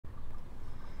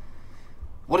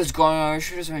What is going on?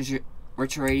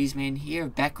 Richard 80s Man here,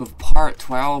 back with part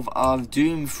 12 of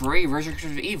Doom 3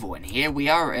 Resurrection of Evil, and here we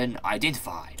are in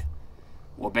Identified.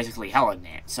 Well, basically Hell in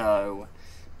that, so...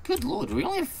 Good lord, we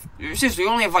only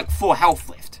have like 4 health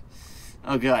left.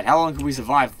 Oh god, how long can we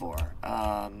survive for?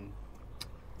 I'm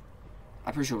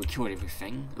pretty sure we killed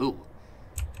everything. Ooh.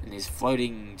 And there's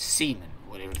floating semen,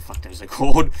 whatever the fuck those are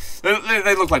called.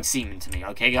 They look like semen to me,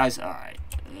 okay guys? Alright.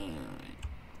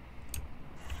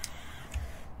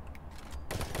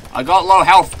 I got low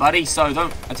health, buddy, so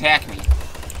don't attack me.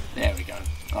 There we go.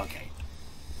 Okay.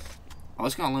 I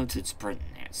was going to limited sprint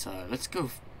in that, so let's go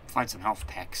find some health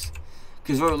packs.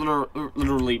 Because we're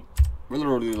literally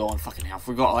low on fucking health.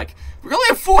 We only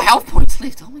have 4 health points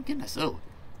left. Oh my goodness. Oh,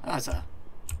 that's a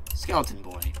skeleton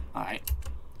boy. Alright.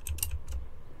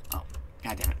 Oh,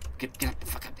 god damn it. Get up the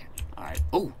fuck up there. Alright.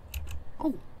 Oh.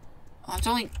 It's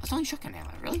only shotgun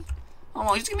ammo, really? Oh,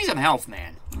 well, just give me some health,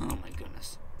 man. Oh my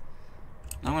goodness.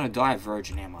 I'm gonna die a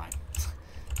virgin, am I?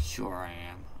 Sure I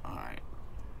am. Alright.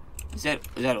 Is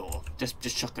that all? Just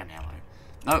shotgun ammo.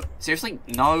 No, seriously?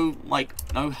 No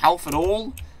health at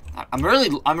all? I'm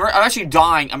actually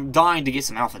dying. I'm dying to get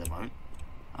some health at the moment.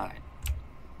 Alright.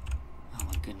 Oh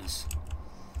my goodness.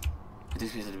 I didn't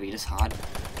expect it to be this hard.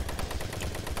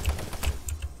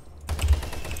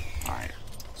 Alright.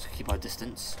 Let's keep our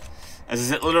distance. This is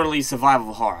literally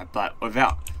survival horror, but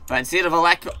instead of a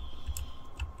lack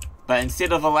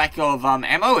of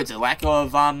ammo, it's a lack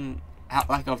of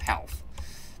health.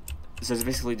 So it's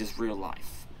basically just real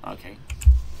life. Okay.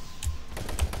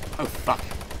 Oh fuck.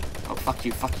 Oh fuck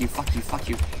you.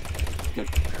 Good.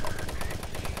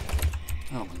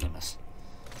 Oh my goodness.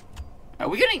 Are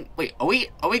we getting? Wait. Are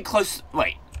we close?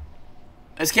 Wait.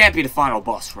 This can't be the final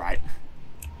boss, right?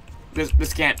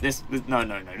 This can't. No.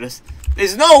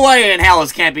 There's no way in hell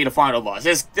this can't be the final boss.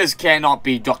 This cannot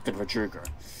be Dr. Vertruger.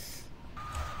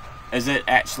 Is it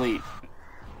actually?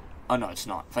 Oh no, it's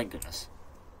not. Thank goodness.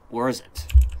 Where is it?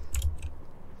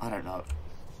 I don't know.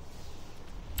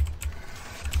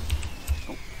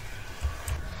 Oh.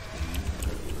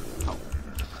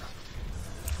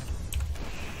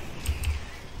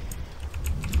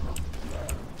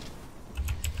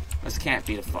 This can't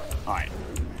be the Alright.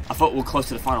 I thought we were close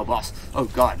to the final boss. Oh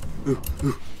god. Ooh.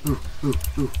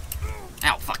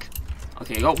 Ow, fuck.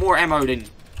 Okay, got more ammo than...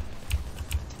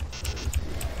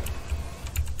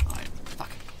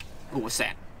 Oh, what's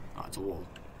that? Oh, it's a wall.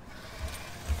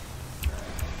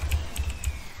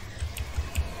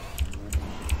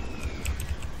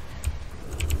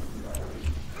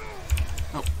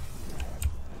 Oh.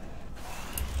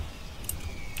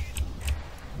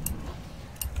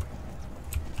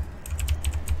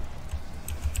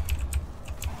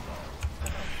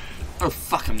 Oh,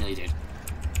 fuck, I'm nearly dead.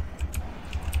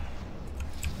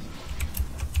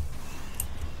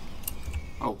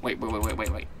 Oh, wait.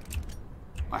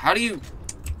 How do you...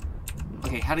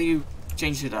 Okay, how do you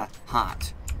change it to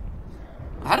heart?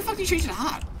 How the fuck do you change it to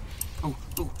heart?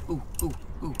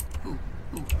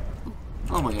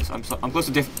 Oh my gosh, I'm close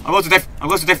to death. I'm close to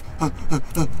death.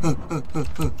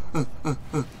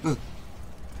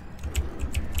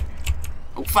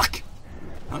 Oh, fuck.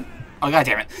 Oh, god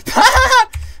damn it. It's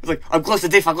like, I'm close to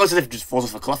death. Just falls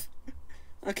off a cliff.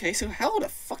 Okay, so how the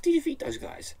fuck do you defeat those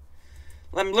guys?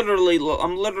 I'm literally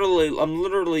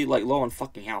like low on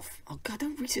fucking health. Oh god,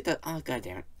 don't reset that. Oh god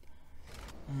damn it.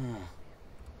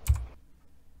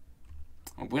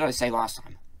 What did I say last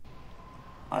time?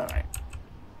 Alright.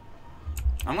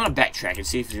 I'm gonna backtrack and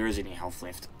see if there is any health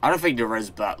left. I don't think there is,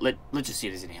 but let's just see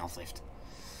if there's any health left.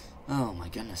 Oh my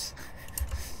goodness.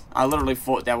 I literally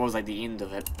thought that was like the end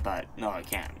of it, but no, I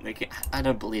can't. I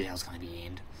don't believe that was gonna be the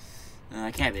end.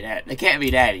 It can't be that. It can't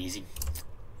be that easy.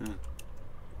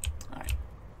 Alright.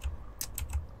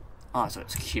 Oh, so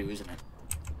it's Q, isn't it?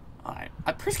 Alright.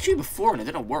 I pressed Q before and it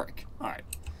didn't work. Alright.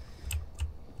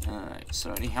 Alright,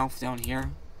 so any health down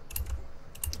here?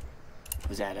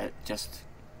 Was that it? Just...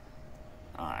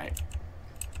 Alright.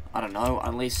 I don't know,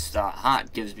 unless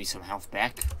heart gives me some health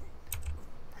back.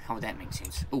 How would that make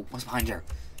sense? Ooh, what's behind here?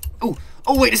 Ooh!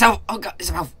 Oh wait, there's health! Oh god, there's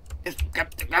some health! Grab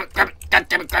it! God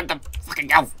damn it, grab the fucking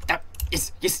health!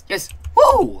 Yes!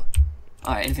 Woo!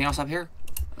 Alright, anything else up here?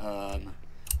 Can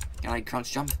I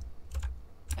crunch jump?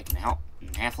 I can help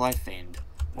in Half-Life and,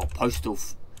 well, Postal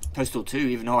 2,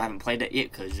 even though I haven't played it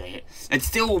yet, because it's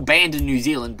still banned in New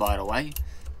Zealand, by the way.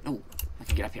 Oh, I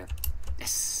can get up here.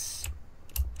 Yes!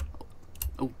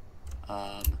 Oh,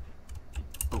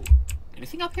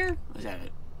 anything up here? Is that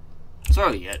it? That's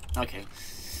really it. Okay.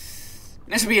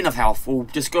 This should be enough health. We'll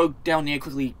just go down there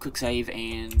quickly, quick save,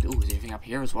 and... Oh, is there anything up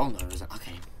here as well? No, there isn't.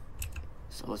 Okay.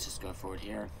 So let's just go forward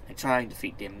here and try and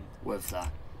defeat them with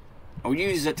I would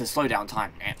use it to slow down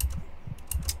time, man.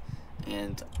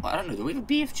 And, I don't know, do we have a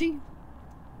BFG?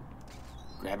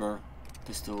 Grabber,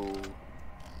 pistol,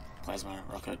 plasma,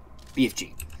 rocket,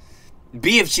 BFG.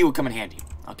 BFG will come in handy.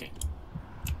 Okay.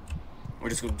 We're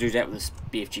just going to do that with this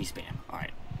BFG spam.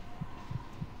 Alright.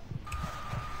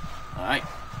 Alright.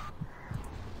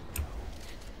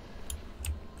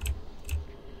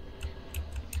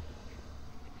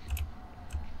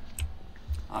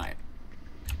 Alright.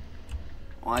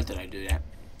 Why did I do that?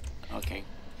 Okay.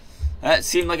 That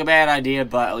seemed like a bad idea,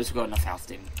 but at least we got enough health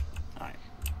to him. Alright.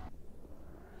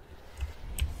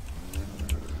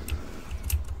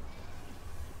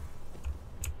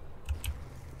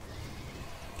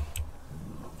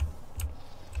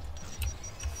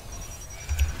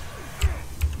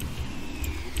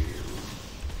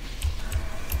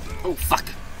 Oh, fuck.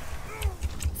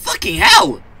 Fucking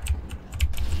hell!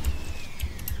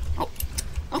 Oh.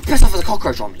 Oh, piss off with a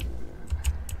cockroach on me.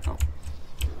 Oh.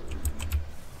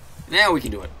 Now we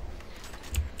can do it.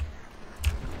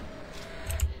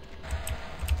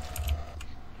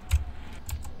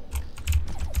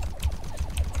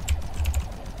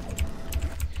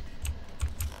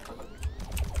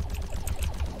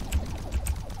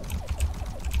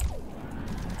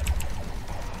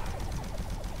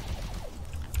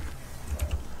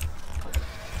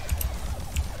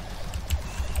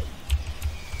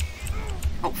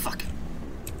 Oh, fuck.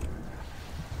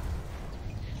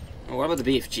 Oh, what about the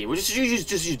BFG? We'll just use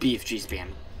BFG spam.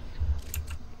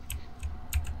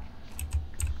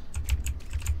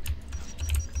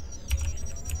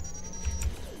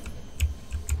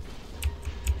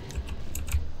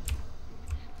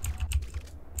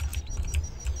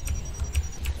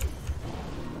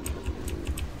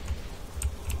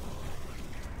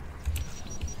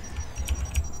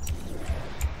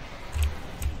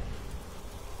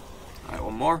 Alright,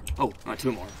 one more. Oh, no,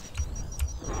 two more.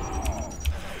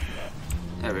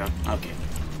 There we go. Okay.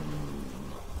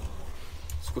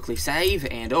 Let's quickly save,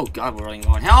 and oh god, we're running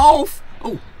low on health!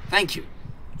 Oh, thank you.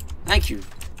 Thank you,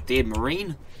 dead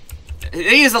Marine.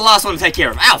 He is the last one to take care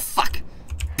of. Ow, fuck!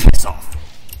 Piss off.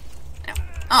 Ow.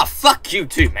 Oh, fuck you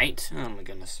too, mate. Oh my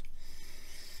goodness.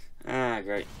 Ah,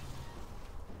 great.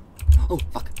 Oh,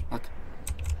 fuck, fuck.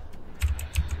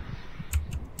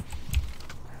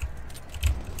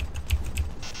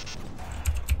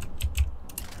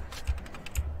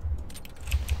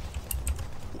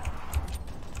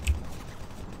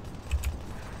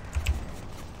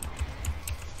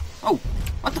 Oh,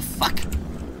 what the fuck?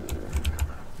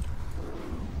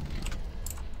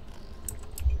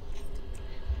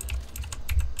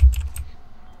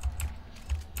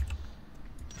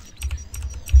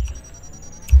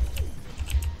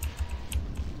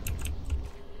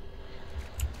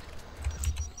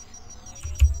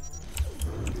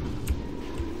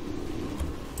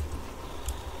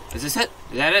 Is this it?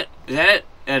 Is that it? Is that it?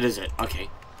 That is it. Okay.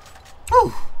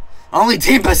 Whew. Only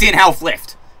 10% health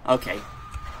left. Okay.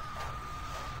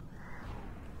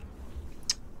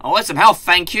 I want some health,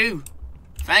 thank you.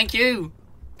 Thank you.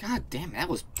 God damn, that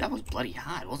was bloody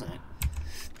hard, wasn't it?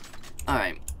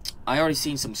 Alright. I already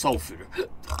seen some soul food.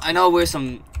 I know where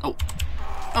some oh,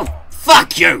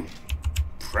 fuck you!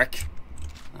 Prick.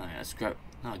 Alright, let's go.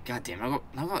 Oh god damn,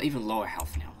 I've got even lower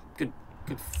health now. Good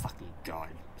fucking god.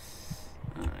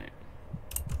 Alright.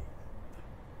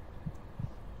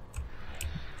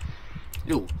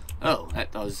 Ooh. Oh,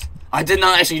 that does. I did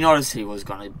not actually notice he was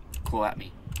gonna call at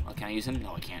me. Oh, can I use him?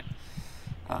 No, I can't.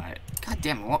 Alright. God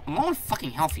damn, I'm on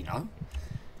fucking health, you know?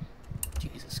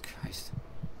 Jesus Christ.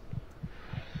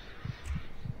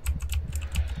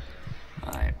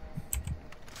 Alright.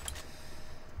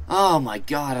 Oh my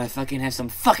god, I fucking have some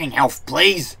fucking health,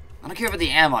 please! I don't care about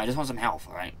the ammo, I just want some health,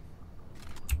 alright?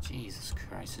 Jesus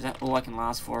Christ, is that all I can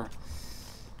last for?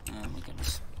 Oh my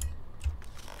goodness.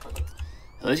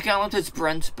 At least got a limited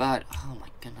sprint, but oh my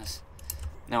goodness.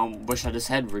 Now, I wish I just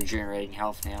had regenerating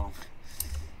health now.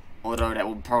 Although that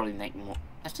would probably make more.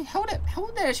 Actually, how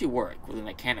would that actually work with the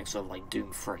mechanics of like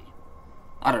Doom 3?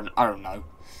 I don't know.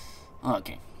 Oh,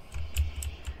 okay.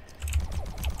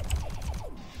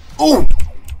 Oh!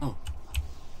 Oh.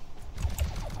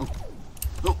 Oh.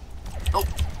 Oh. Oh.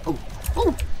 Oh.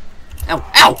 Oh.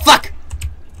 Ow. Ow! Fuck!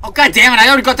 Oh god damn it! I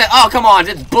already got that. Oh come on!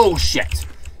 That's bullshit.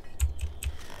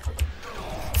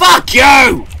 Fuck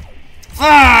you!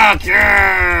 Fuck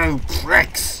you,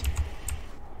 pricks!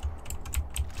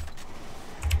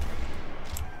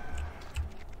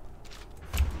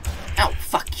 Ow,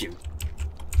 fuck you.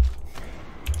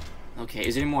 Okay,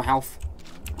 is there any more health?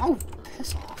 Oh,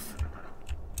 piss off.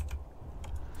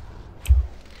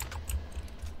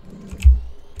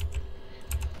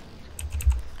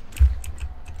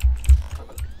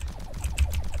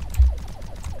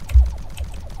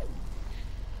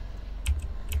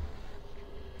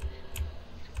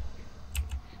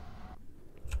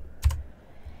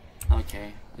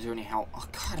 Is there any health? Oh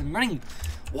god, I'm running.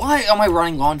 Why am I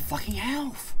running low on fucking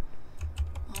health?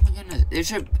 Oh my goodness. It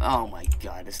should. Oh my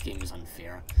god, this game is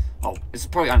unfair. Oh, it's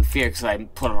probably unfair because I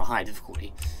put it on high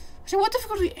difficulty. Actually, what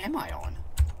difficulty am I on?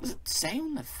 Does it say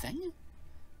on the thing?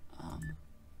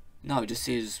 No, it just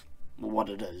says what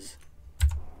it is.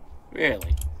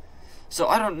 Really? So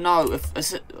I don't know if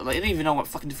is it. Like, I don't even know what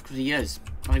fucking difficulty is.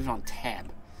 Not even on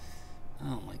tab.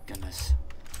 Oh my goodness.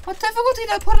 What difficulty did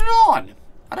I put it on?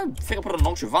 I don't think I put it on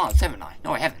ultra advanced, haven't I?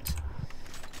 No, I haven't.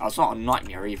 Oh, it's not a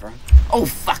nightmare either. Oh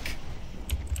fuck!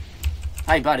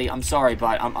 Hey buddy, I'm sorry,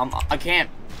 but I can't.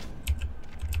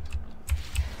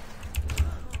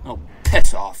 Oh,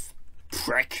 piss off,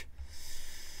 prick!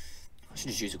 I should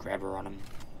just use a grabber on him.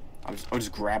 I'll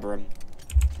just grabber him.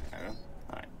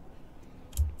 Alright.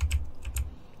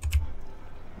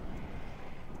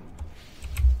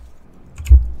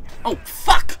 Oh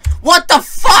fuck! What the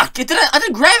fuck? I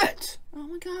didn't grab it. Oh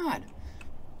my god.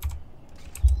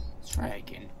 Let's try it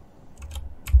again.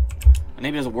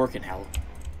 Maybe it doesn't work in hell.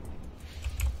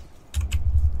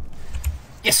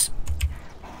 Yes!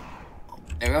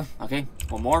 There we go. Okay,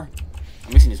 one more.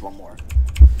 I'm missing just one more.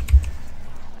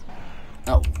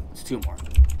 Oh, it's two more.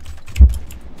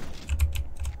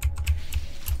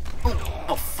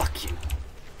 Oh, fuck you.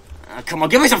 Come on,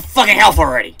 give me some fucking health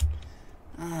already!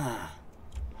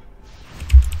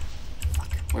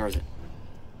 Fuck, where is it?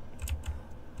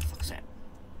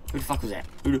 Who the fuck was that?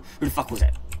 Who the fuck was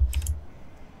that?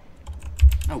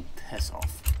 Oh, piss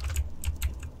off.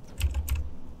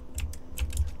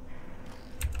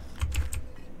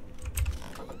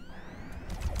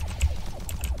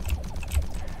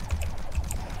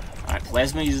 Alright,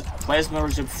 Plasma is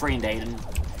your friend, Aiden.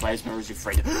 Plasma is your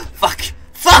friend. Fuck!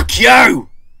 Fuck you!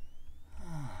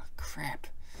 Oh, crap.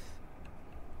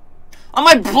 I'm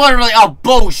literally. Oh,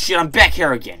 bullshit! I'm back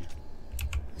here again.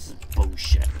 This is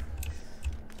bullshit.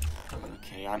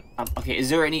 Okay, okay. Is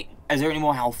there any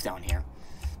more health down here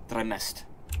that I missed?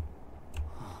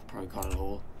 Oh, probably got it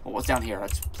all. Well, what's down here?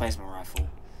 That's plasma rifle.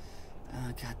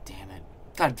 God damn it!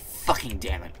 God fucking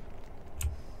damn it!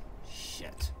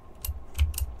 Shit.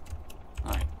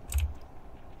 Alright.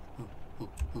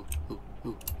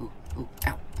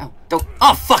 Ow, ow, don't.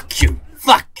 Oh, fuck you!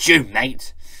 Fuck you,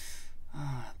 mate!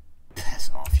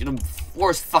 Piss off. You're the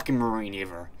worst fucking Marine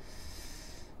ever.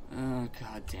 Oh,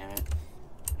 god damn it.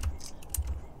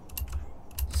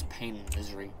 This pain and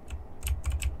misery.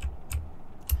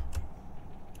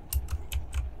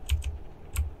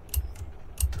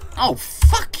 Oh,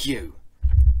 fuck you!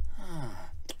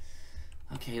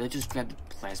 Okay, let's just grab the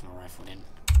plasma rifle then.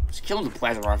 Just kill him with the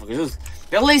plasma rifle, because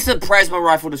at least the plasma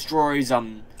rifle destroys,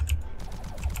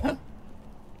 Huh?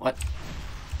 What?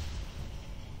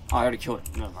 Oh, I already killed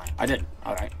him. Never mind. I didn't.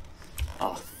 Alright.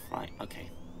 Oh, right. Okay.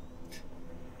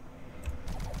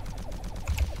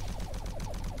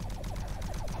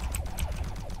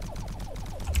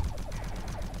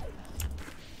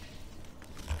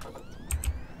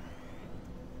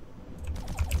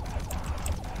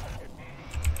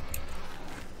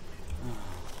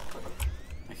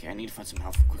 Okay, I need to find some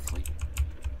health quickly.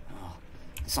 Oh,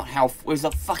 it's not health. Where's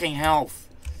the fucking health?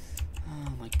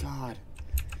 Oh my god.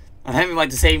 I'm having like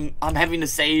the same. I'm having the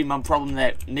same problem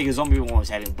that Nigga Zombie one was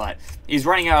having, but he's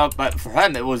running out. But for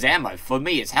him, it was ammo. For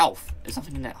me, it's health. There's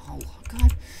nothing in that. Oh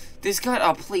god, this guy.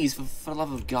 Oh please, for the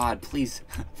love of God, please,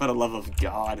 for the love of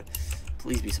God,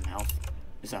 please be some health.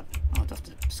 Is that? Oh, I have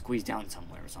to squeeze down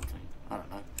somewhere or something. I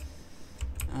don't know.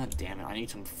 Ah, damn it! I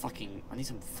need some fucking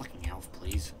health,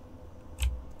 please.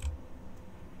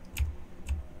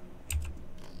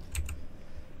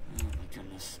 Oh my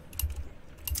goodness.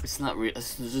 It's not real.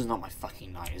 This is not my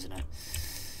fucking night, isn't it?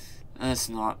 It's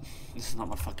not. This is not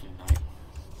my fucking night.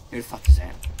 Who the fuck is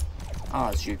that? Oh,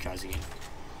 it's you guys again.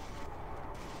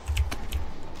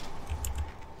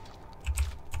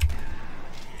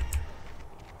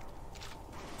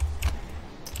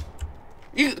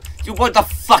 You what the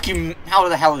fuck? How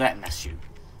the hell did that mess you?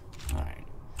 Alright.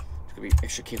 Just gotta be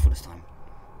extra careful this time.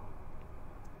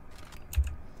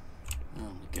 Oh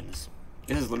my goodness.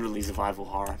 This is literally survival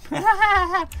horror.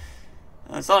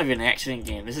 It's not even an action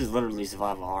game. This is literally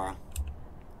survival horror.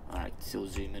 Alright, still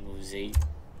zoom in with Z.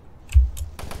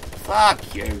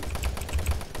 Fuck you.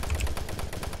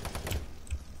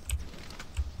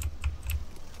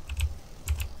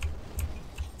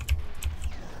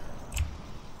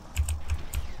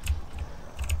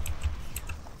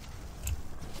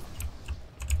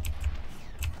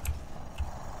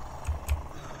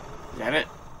 Is that it?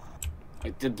 I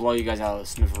did blow you guys out of the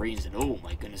smithereens, and oh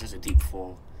my goodness, that's a deep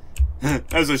fall.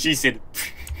 That's what she said.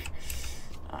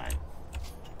 Alright.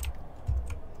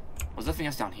 There's nothing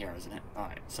else down here, isn't it?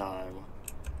 Alright, so...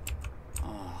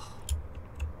 Oh.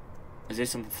 Is there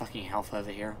some fucking health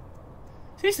over here?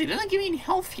 Seriously, it doesn't give me any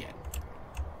health yet.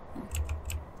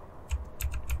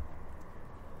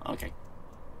 Okay.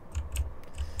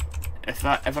 If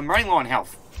I'm running low on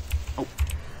health. Oh.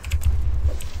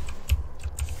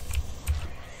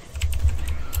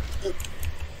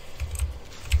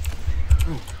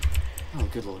 Oh. Oh,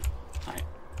 good lord. Alright.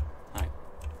 Alright.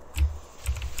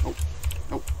 Oh.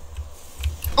 Oh.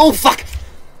 Oh, fuck!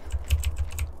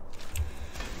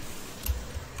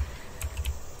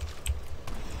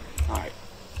 Alright.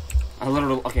 I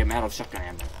literally... Okay, I'm out of shotgun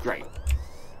ammo. Great.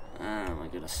 Oh, my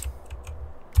goodness.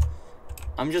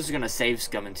 I'm just gonna save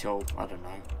scum until... I don't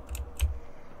know.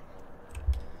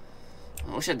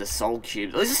 I wish I had the soul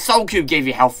cube. At least the soul cube gave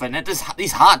you health in it.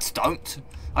 These hearts don't.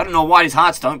 I don't know why these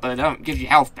hearts don't, but they don't give you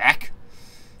health back.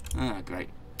 Oh, great.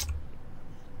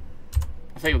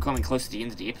 I think we're coming close to the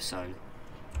end of the episode.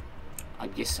 I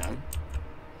guess so.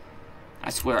 I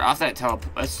swear, after that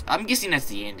teleport... I'm guessing that's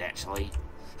the end, actually.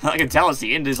 I can tell it's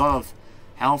the end. There's a lot of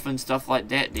health and stuff like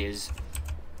that. There's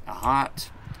a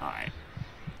heart. Alright.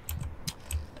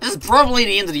 This is probably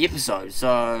the end of the episode,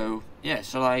 so... Yeah,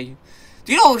 shall I...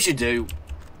 Do you know what we should do?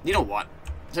 You know what?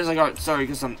 Since I got... Sorry,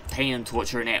 because I'm pain and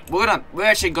torture and that. We're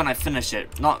actually gonna finish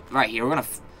it. Not right here. We're gonna...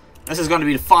 This is gonna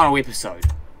be the final episode.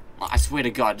 I swear to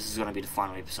God, this is gonna be the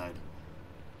final episode.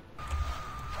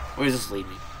 Where does this lead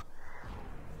me?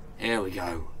 There we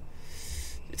go.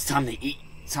 It's time to eat.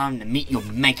 It's time to meet your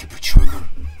maker, Protruger.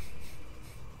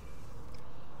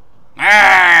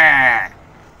 Ah!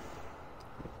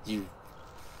 You...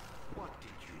 What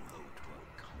did you hope to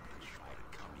accomplish by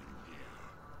coming here,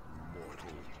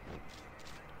 mortal?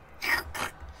 You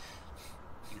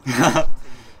have something that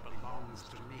belongs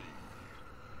to me,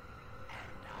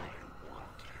 and I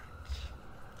want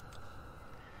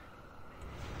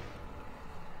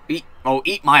it.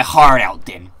 Eat my heart out,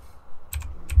 then.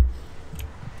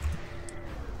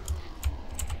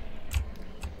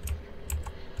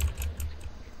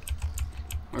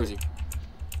 Where is he?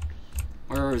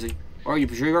 Where is he? Where are you,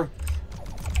 Protruger?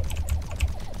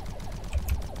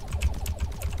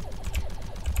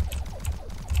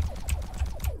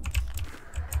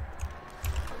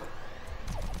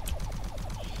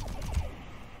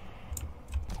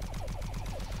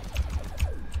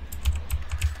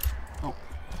 Oh.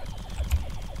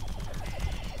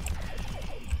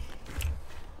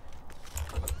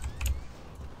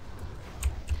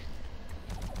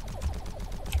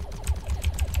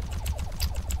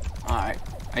 Alright.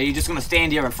 Are you just gonna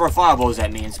stand here and throw fireballs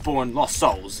at me and spawn lost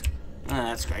souls?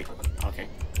 That's great. Okay.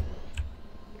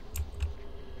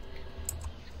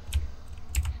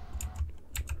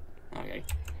 Okay.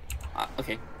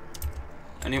 Okay.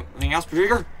 Anything else,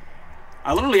 Protruger?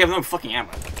 I literally have no fucking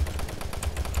ammo.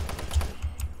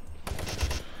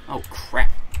 Oh,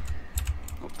 crap.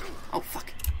 Oh, fuck.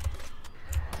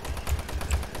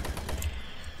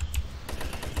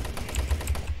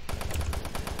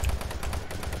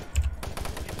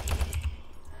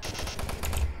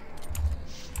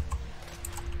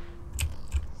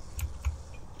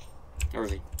 Where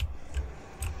is he?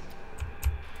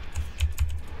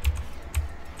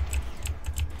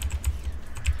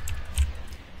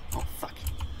 Oh, fuck.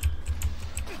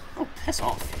 Oh, piss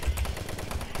off.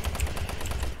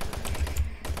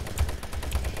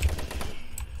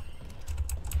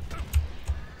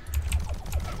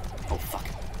 Oh, fuck.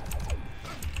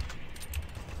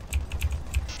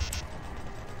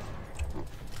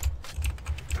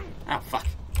 Oh, fuck.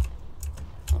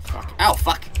 Oh, fuck. Oh,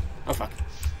 fuck. Oh, fuck.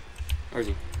 Where is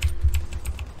he?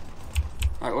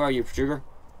 Alright, where are you, Protruger?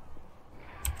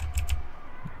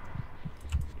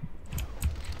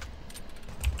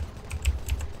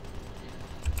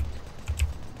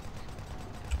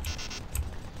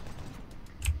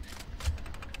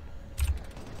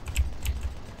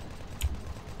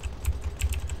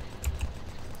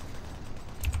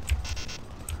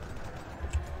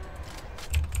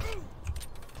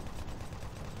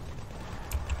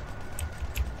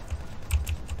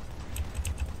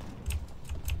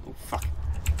 Fuck.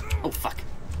 Oh, fuck.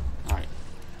 Alright.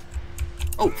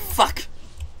 Oh, fuck!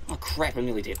 Oh, crap, I'm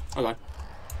nearly dead. Hold on.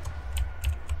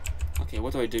 Okay,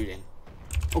 what do I do then?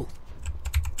 Oh.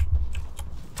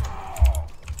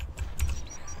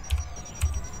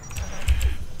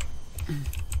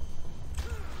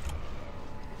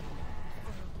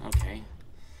 Okay.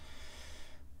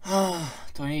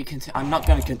 Do I need to continue? I'm not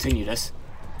going to continue this.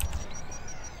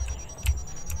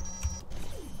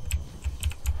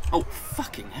 Oh,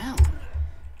 fucking hell.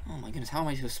 Oh my goodness, how am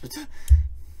I supposed to...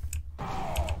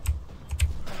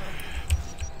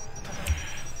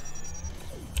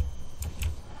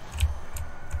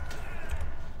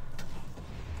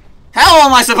 How How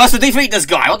am I supposed to defeat this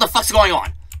guy? What the fuck's going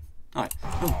on? Alright.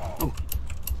 Oh.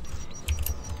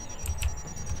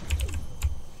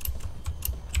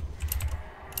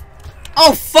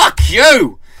 Oh, fuck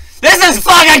you! This is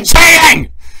fucking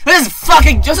cheating! This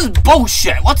is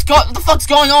bullshit! What the fuck's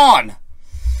going on?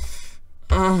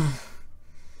 Don't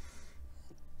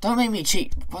make me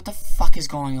cheat. What the fuck is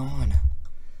going on?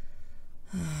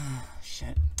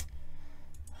 Shit.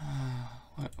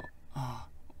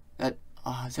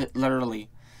 Is it literally?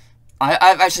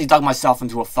 I've actually dug myself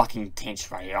into a fucking ditch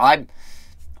right here. I'm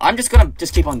just gonna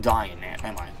keep on dying there,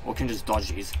 am I? Or can just dodge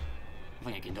these? I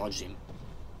think I can dodge them.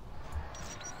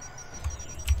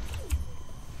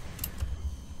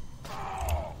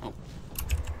 Oh.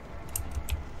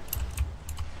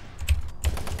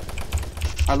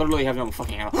 I literally have no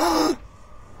fucking ammo.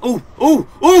 Oh!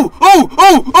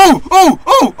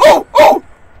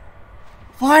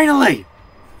 Finally!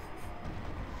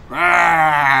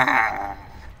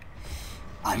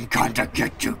 I'm gonna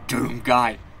get you, Doom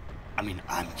Guy. I'm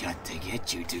gonna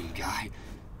get you, Doom Guy.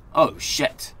 Oh,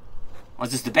 shit.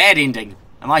 Was this the bad ending?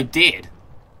 Am I dead?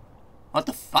 What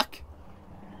the fuck?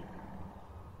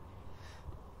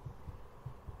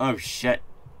 Oh, shit.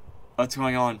 What's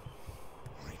going on?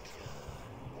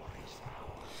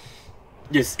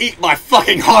 Just eat my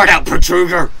fucking heart out,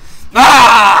 Protruger!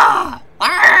 Ah!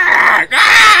 Ah!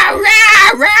 Ah!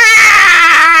 Ah!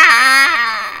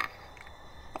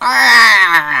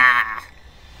 Ah!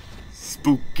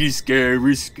 Spooky,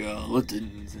 scary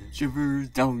skeletons and shivers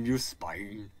down your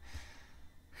spine.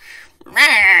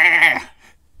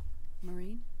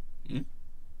 Marine? Hmm?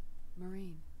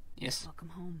 Marine. Yes. Welcome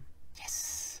home.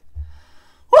 Yes.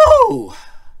 Woo!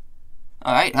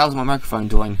 Alright, how's my microphone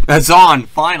doing? It's on,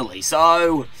 finally.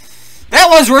 So, that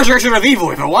was Resurrection of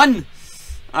Evil, everyone.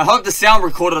 I hope the sound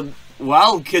recorded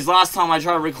well, because last time I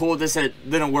tried to record this, it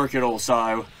didn't work at all,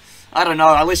 so I don't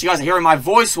know, unless you guys are hearing my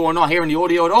voice or not hearing the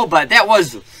audio at all, but that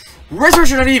was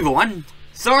Resurrection of Evil. I'm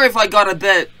sorry if I got a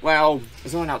bit, well,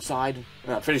 is someone outside?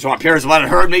 I'm pretty sure my parents might have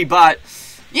heard me, but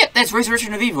yep, that's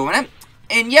Resurrection of Evil, isn't it?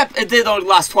 And yep, it did only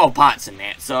last 12 parts in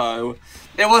that, so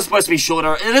it was supposed to be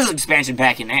shorter. It is an expansion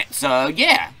pack in that, so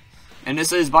yeah. And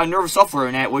this is by Nerve Software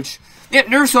in that, which, yep,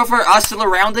 Nerve Software are still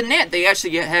around in that. They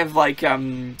actually have, like,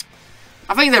 I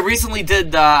think they recently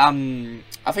did, I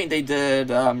think they did,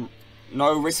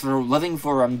 No Rest for Living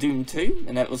for, Doom 2,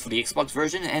 and that was for the Xbox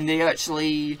version, and they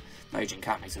actually, no, Agent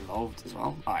Cartmack's involved as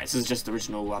well. Alright, this is just the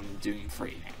original, Doom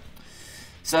 3 in that.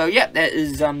 So, yep, that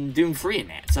is, Doom 3 in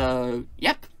that, so,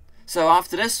 yep. So,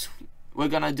 after this, we're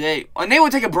gonna do, and then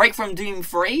we'll take a break from Doom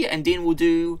 3, and then we'll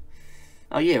do,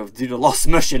 oh yeah, we'll do the Lost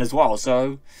Mission as well,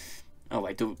 so, oh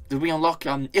wait, did we unlock,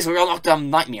 yes, we unlocked,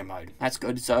 Nightmare Mode, that's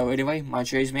good. So, anyway, my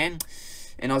cheers, man,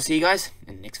 and I'll see you guys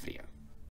in the next video.